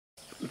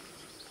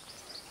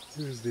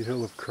Here's the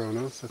hill of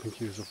Kronos. I think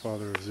he was the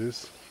father of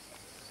Zeus.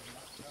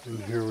 And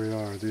here we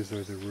are. These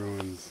are the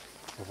ruins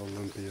of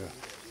Olympia.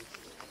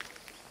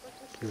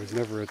 It was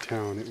never a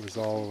town. It was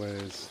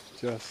always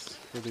just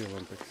for the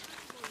Olympics.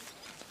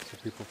 So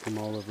people from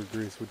all over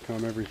Greece would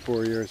come every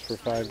 4 years for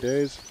 5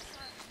 days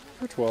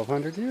for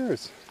 1,200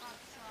 years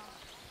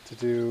to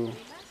do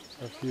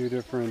a few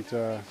different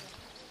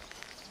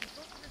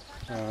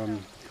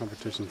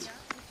competitions.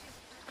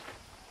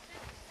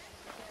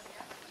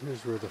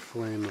 Here's where the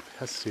flame of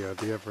Hestia,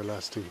 the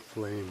everlasting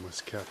flame,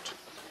 was kept.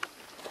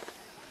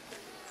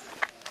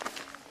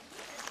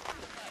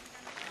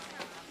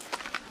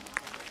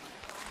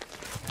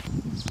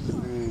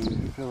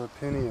 The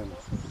Philippinian,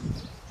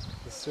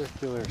 the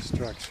circular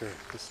structure,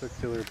 the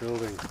circular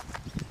building.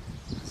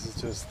 This is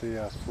just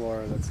the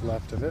floor that's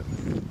left of it.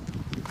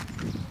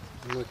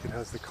 And look, it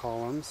has the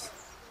columns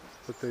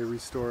that they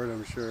restored,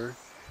 I'm sure.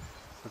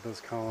 But those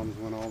columns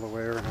went all the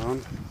way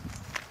around.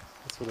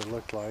 That's what it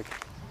looked like.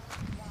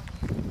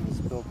 It was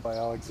built by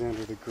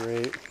Alexander the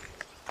Great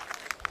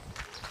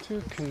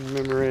to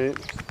commemorate.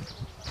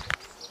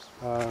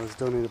 It was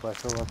donated by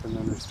Philip and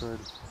then restored,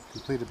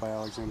 completed by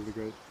Alexander the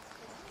Great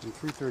in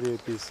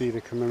 338 BC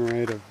to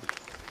commemorate a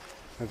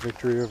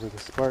victory over the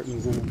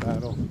Spartans in a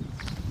battle.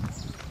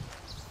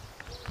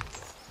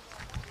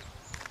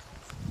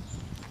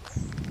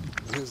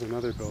 Here's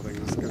another building.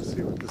 Let's go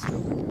see what this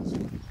building is.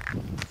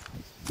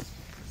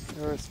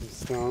 There are some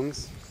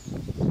stones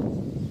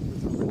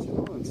with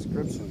original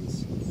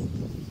inscriptions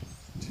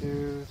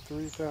to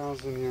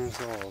 3,000 years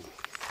old.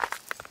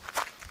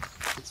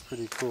 It's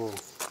pretty cool.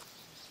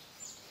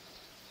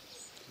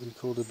 Pretty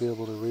cool to be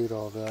able to read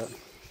all that.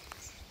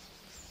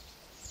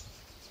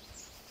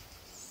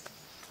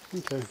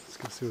 Okay, let's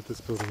go see what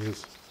this building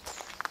is.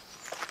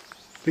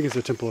 I think it's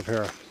the Temple of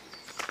Hera.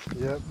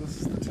 Yep,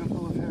 this is the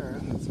Temple of Hera.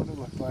 That's what it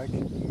looked like.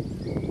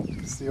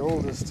 It's the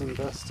oldest and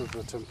best of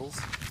the temples.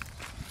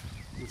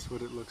 That's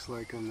what it looks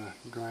like on the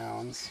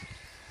grounds.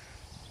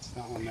 It's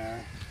that one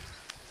there.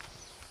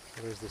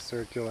 So there's the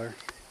circular.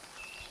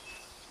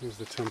 Here's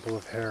the Temple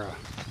of Hera.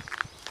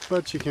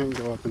 But you can't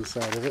go up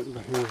inside of it,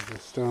 but here's the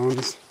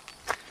stones.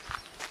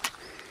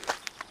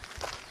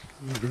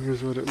 And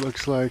here's what it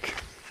looks like.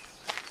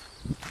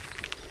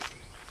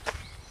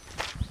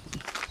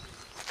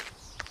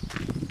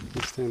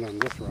 You stand on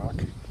this rock.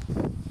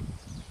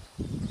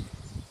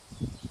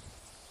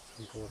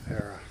 Temple of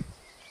Hera.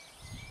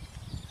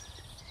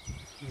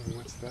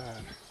 What's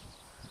that?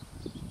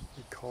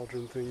 A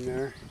cauldron thing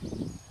there.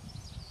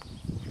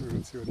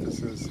 Let's see what this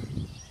is.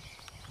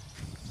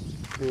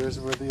 Here's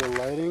where the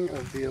lighting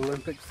of the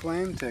Olympic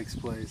flame takes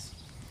place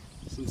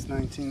since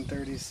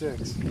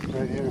 1936,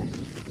 right here.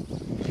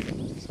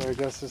 So I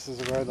guess this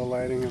is where the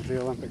lighting of the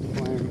Olympic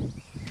flame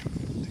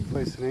took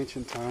place in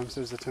ancient times.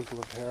 There's the Temple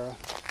of Hera.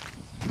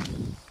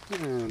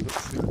 And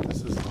let's see what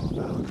this is all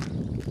about.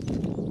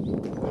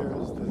 There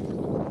is the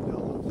hill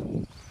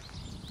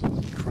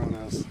of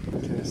Kronos.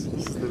 Okay, so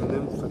this is the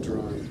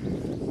Nymphadron.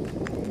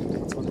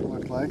 That's what it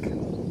looked like.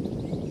 And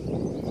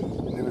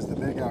it was the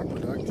big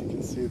aqueduct. You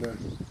can see the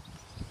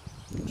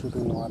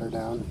dripping water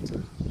down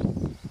to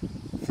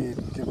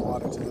give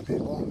water to the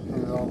people.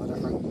 Here are all the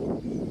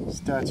different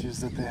statues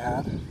that they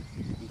had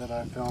that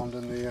I filmed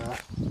in the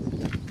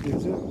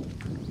museum.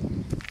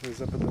 It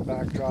was up at the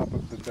backdrop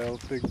of the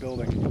big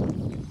building.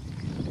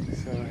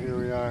 So here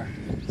we are,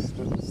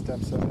 the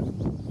steps of it.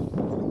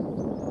 The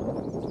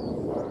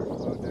water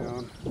flowed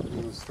down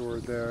and was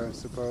stored there, I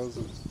suppose,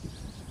 and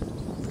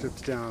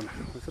dripped down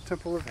with the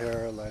Temple of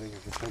Hera, lighting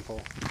of the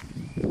temple.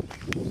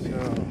 So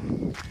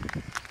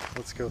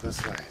let's go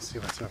this way, see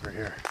what's over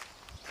here.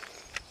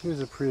 Here's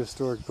a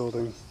prehistoric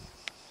building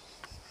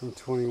from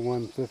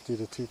 2150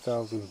 to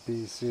 2000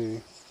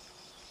 BC.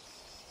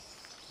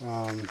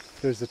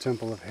 There's the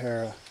Temple of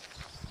Hera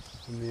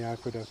in the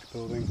aqueduct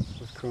building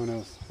with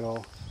Kronos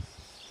Hill,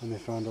 and they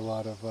found a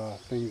lot of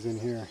things in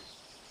here.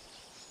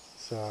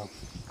 So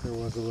there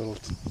was a little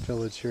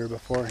village here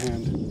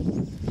beforehand.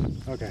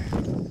 Okay,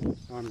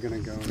 I'm gonna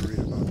go and read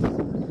about that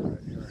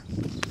right here.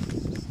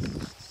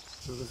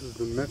 So this is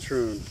the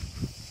Metroon.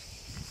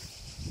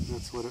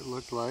 That's what it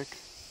looked like.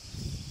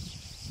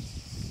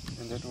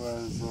 And it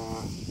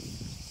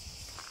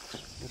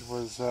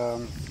was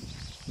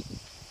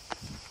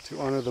to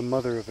honor the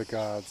mother of the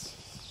gods,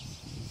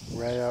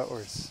 Rhea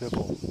or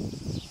Sybil,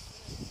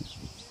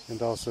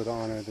 and also to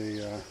honor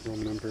the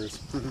Roman emperors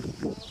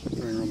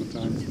during Roman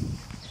times.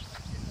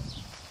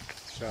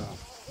 So,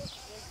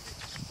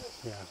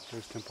 yeah,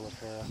 there's Temple of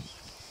Hera.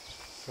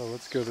 So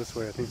let's go this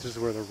way. I think this is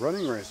where the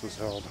running race was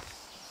held.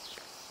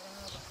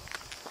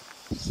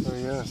 So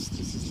yes,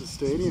 this is the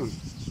stadium,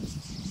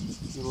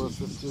 middle of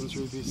 5th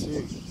century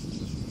BC,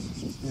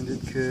 and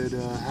it could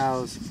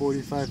house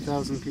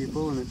 45,000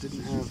 people, and it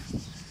didn't have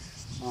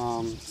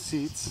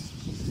seats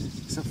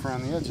except for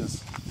on the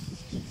edges.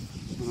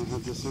 And it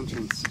had this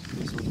entrance.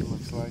 Here's what it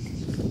looks like.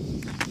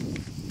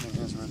 And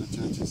here's where the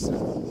judges sit. Yeah,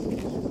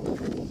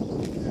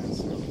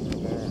 so we're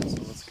there. So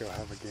let's go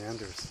have a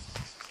ganders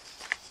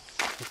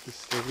at the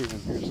stadium.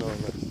 Here's all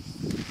the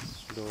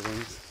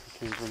buildings.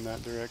 came from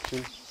that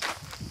direction.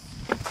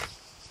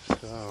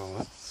 So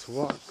let's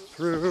walk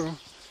through.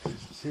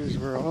 Here's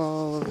where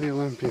all of the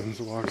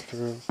Olympians walk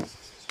through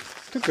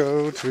to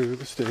go to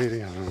the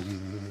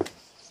stadium.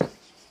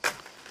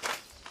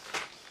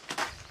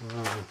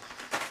 Wow,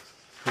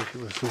 I think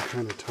it was some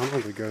kind of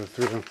tunnel to go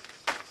through.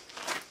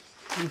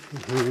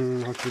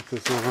 I'll keep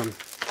this on.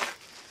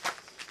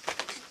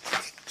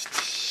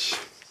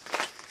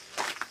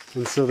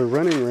 And so the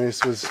running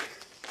race was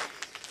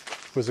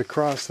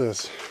across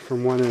this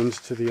from one end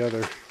to the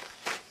other.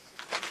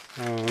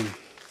 I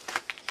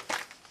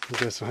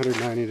guess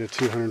 190 to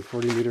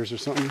 240 meters or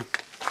something.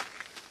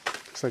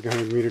 Looks like a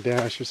 100-meter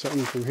dash or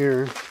something from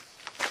here.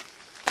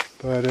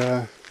 But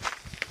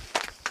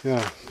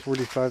yeah,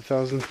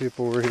 45,000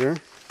 people were here.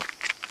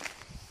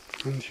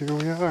 And here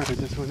we are. I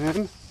just went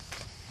in.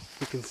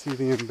 You can see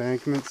the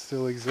embankment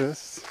still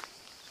exists.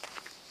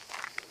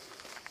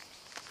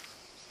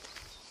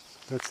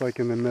 That's like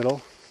in the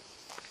middle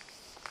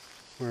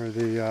where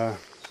the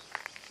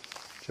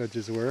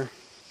judges were.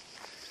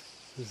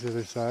 There's the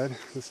other side.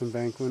 This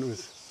embankment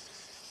was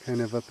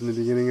kind of up in the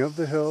beginning of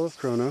the hill of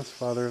Kronos,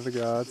 father of the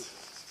gods.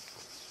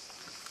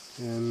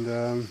 And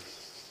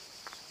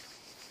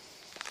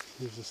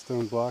here's a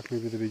stone block,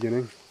 maybe the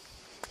beginning.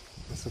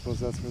 I suppose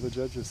that's where the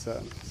judges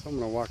sat. So I'm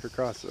going to walk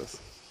across this.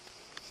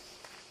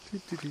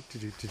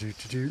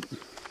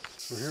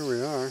 So here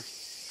we are,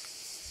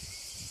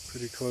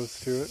 pretty close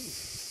to it.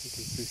 You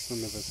can see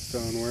some of the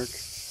stonework.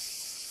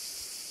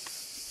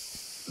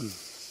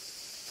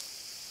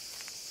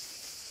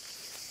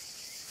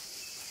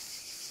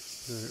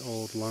 Very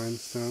old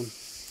limestone.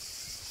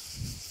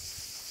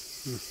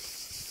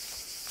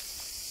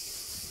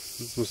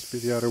 This must be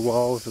the outer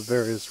wall with the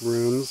various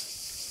rooms.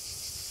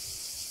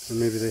 And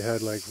maybe they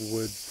had like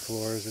wood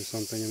floors or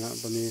something and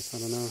that beneath, I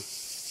don't know.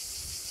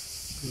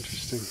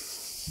 Interesting.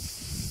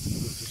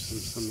 Those are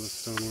some of the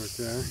stonework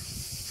there.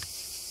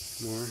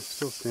 More.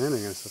 Still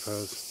standing, I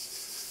suppose.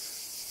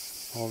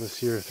 All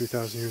this year,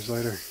 3,000 years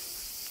later.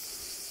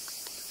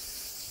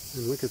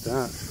 And look at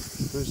that.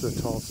 There's a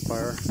tall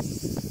spire.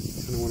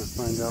 I want to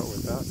find out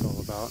what that's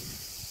all about.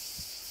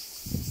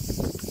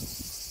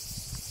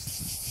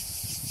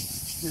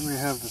 Here we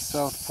have the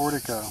South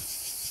Portico.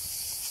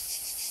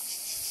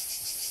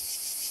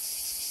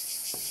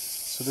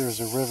 So there's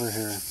a river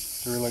here.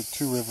 There were like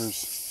two rivers.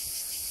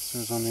 So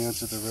it was on the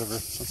edge of the river.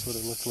 That's what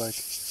it looked like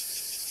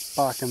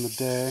back in the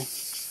day. I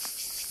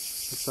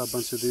saw a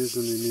bunch of these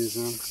in the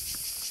museum.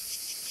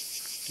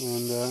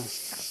 And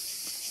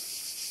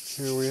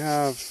here we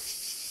have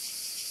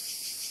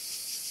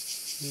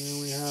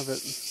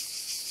it.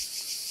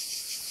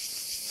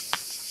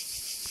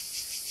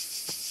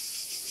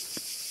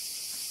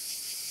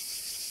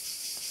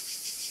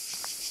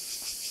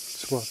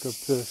 Let's walk up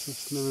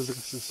this. None of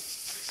this is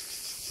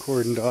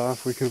cordoned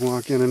off. We can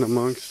walk in and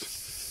amongst.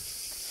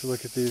 So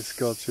look at these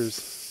sculptures.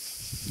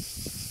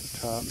 At the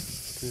top,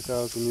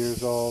 3,000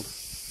 years old.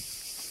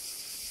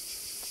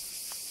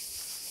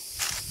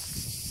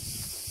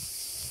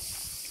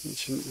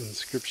 Ancient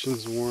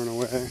inscriptions worn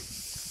away.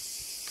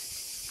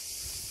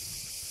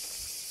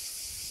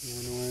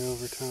 Worn away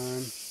over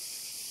time.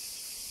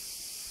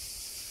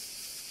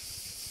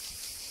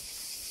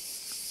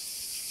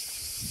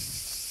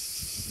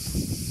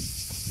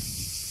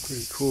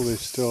 Pretty cool, they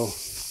still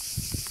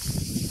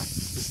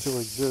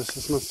exist.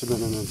 This must have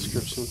been an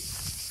inscription.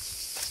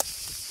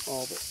 It's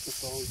all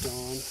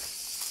gone.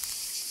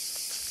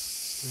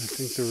 I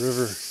think the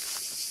river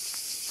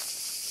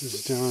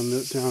is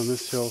down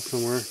this hill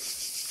somewhere.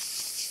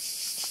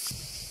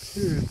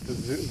 Here's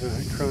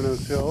the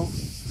Kronos Hill.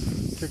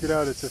 Check it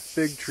out, it's a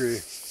fig tree.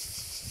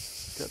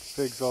 Got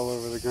figs all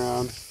over the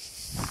ground.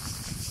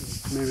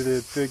 Maybe they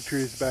had fig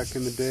trees back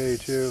in the day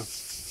too.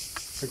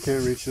 I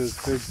can't reach those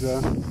figs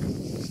though.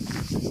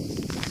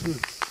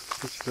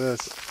 What's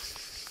this?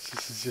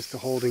 This is just a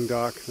holding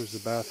dock. There's the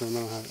bathroom.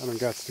 I don't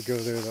got to go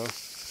there though.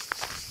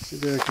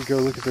 Maybe I could go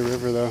look at the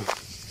river though.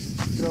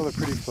 Look at all the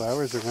pretty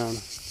flowers around.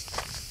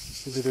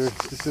 Maybe they're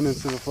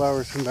descendants of the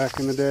flowers from back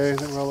in the day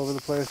that were all over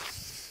the place.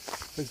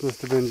 These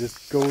must have been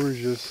just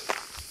gorgeous.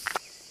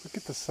 Look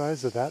at the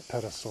size of that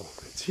pedestal.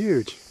 It's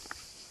huge.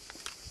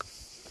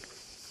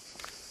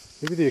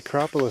 Maybe the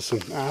Acropolis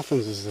in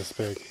Athens is this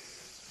big.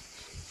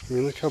 I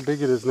mean, look how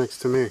big it is next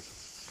to me.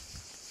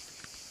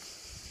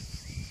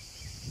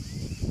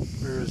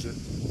 Where is it?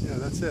 Yeah,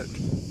 that's it.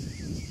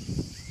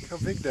 Look how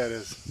big that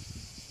is.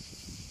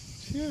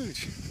 It's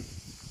huge.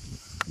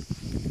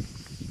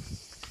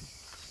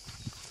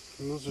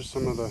 And those are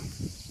some of the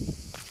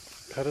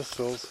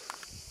pedestals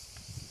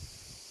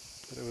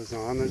that it was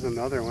on. There's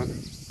another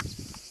one.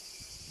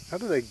 How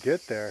do they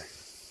get there?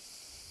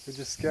 They're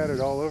just scattered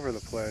all over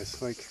the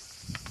place. Like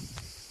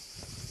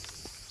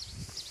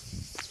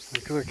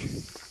look.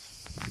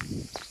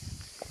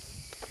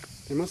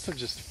 They must have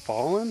just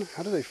fallen?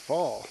 How do they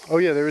fall? Oh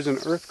yeah, there was an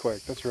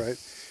earthquake, that's right.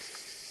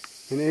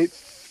 In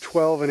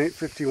 812 and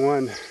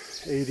 851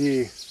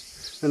 AD,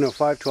 no,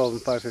 512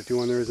 and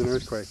 551, there was an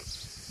earthquake.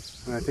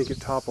 And I think it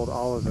toppled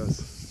all of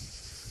this.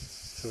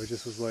 So it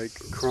just was like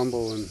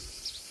crumble and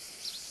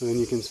So then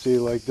you can see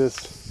like this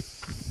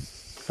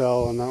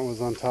fell and that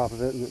was on top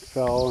of it, and it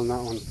fell and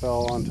that one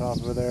fell on top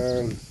of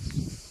there, and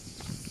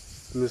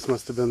this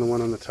must have been the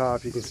one on the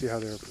top. You can see how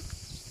they're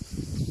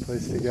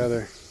placed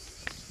together.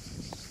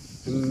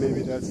 And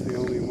maybe that's the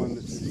only one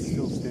that's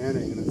still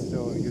standing and it's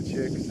still in good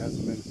shape because it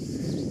hasn't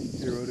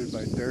been eroded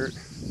by dirt.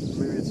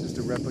 Maybe it's just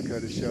a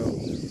replica to show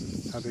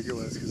how big it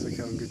was, because look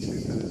how in good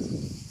shape it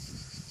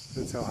is.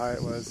 That's how high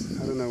it was.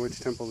 I don't know which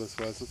temple this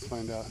was. Let's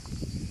find out.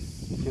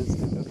 You can't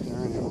stand up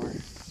there anymore.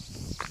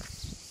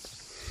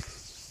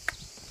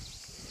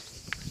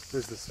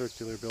 There's the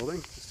circular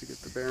building, just to get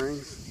the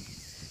bearings.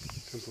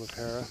 Temple of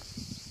Hera.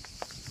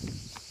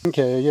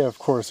 Okay, yeah, of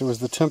course, it was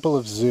the Temple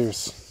of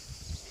Zeus,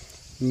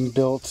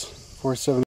 built 470.